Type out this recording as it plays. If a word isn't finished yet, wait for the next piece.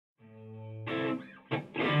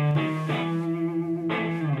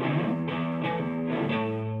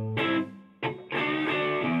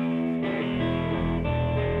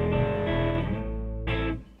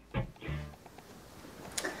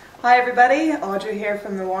Hi everybody, Audrey here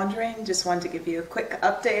from The Wandering. Just wanted to give you a quick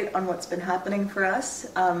update on what's been happening for us.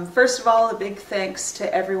 First of all, a big thanks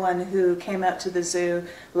to everyone who came out to the zoo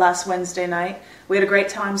last Wednesday night. We had a great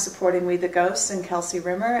time supporting We the Ghosts and Kelsey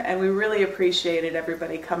Rimmer, and we really appreciated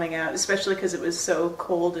everybody coming out, especially because it was so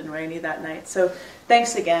cold and rainy that night. So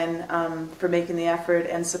thanks again for making the effort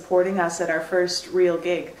and supporting us at our first real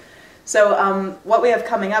gig. So what we have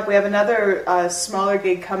coming up, we have another smaller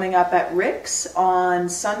gig coming up at Rick's on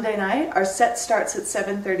Sunday night. Our set starts at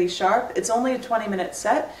 7:30 sharp. It's only a 20-minute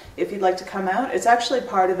set if you'd like to come out. It's actually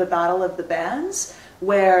part of a battle of the bands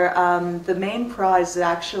where the main prize is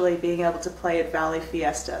actually being able to play at Valley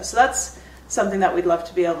Fiesta. So that's something that we'd love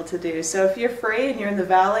to be able to do. So if you're free and you're in the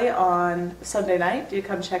Valley on Sunday night, do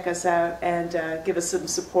come check us out and give us some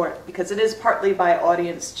support, because it is partly by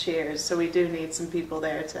audience cheers, so we do need some people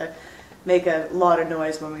there to make a lot of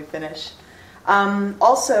noise when we finish.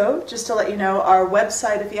 Also, just to let you know, our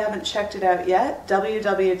website, if you haven't checked it out yet,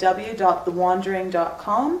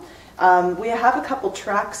 www.thewandering.com. We have a couple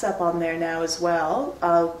tracks up on there now as well.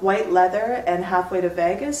 White Leather and Halfway to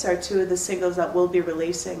Vegas are two of the singles that we'll be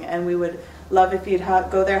releasing, and we would love if you'd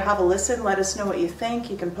go there, have a listen, let us know what you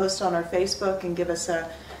think. You can post on our Facebook and give us a,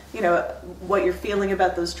 what you're feeling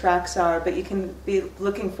about those tracks are, but you can be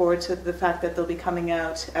looking forward to the fact that they'll be coming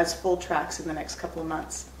out as full tracks in the next couple of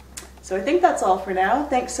months. So I think that's all for now.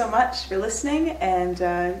 Thanks so much for listening, and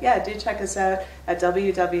yeah, do check us out at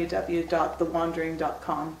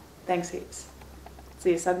www.thewandering.com. Thanks heaps.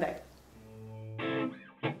 See you Sunday.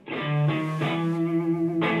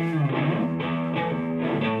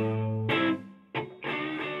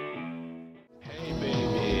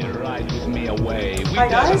 Me away. Hi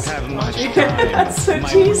guys. That's so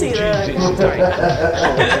cheesy though.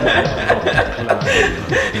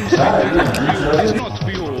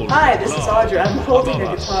 Hi, this is Audrey. I'm holding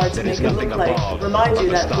a guitar to make it look like, remind you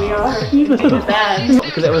that we are in a band.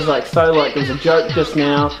 Because it was like so like there was a joke just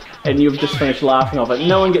now and you've just finished laughing off it.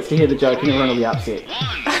 No one gets to hear the joke and everyone will be upset.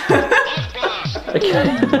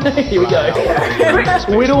 Okay, here we go.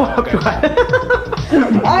 We don't walk away.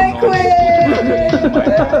 I quit!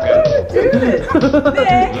 Do this!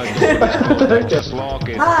 Nick!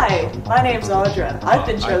 Hi, my name's Audra. I've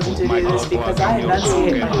been chosen to do this because I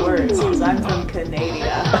enunciate my words, because I'm from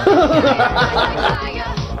Canada.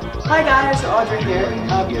 Hi guys, Audra here.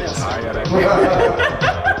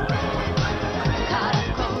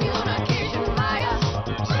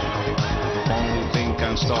 Only thing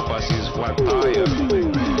can stop us is flat tire.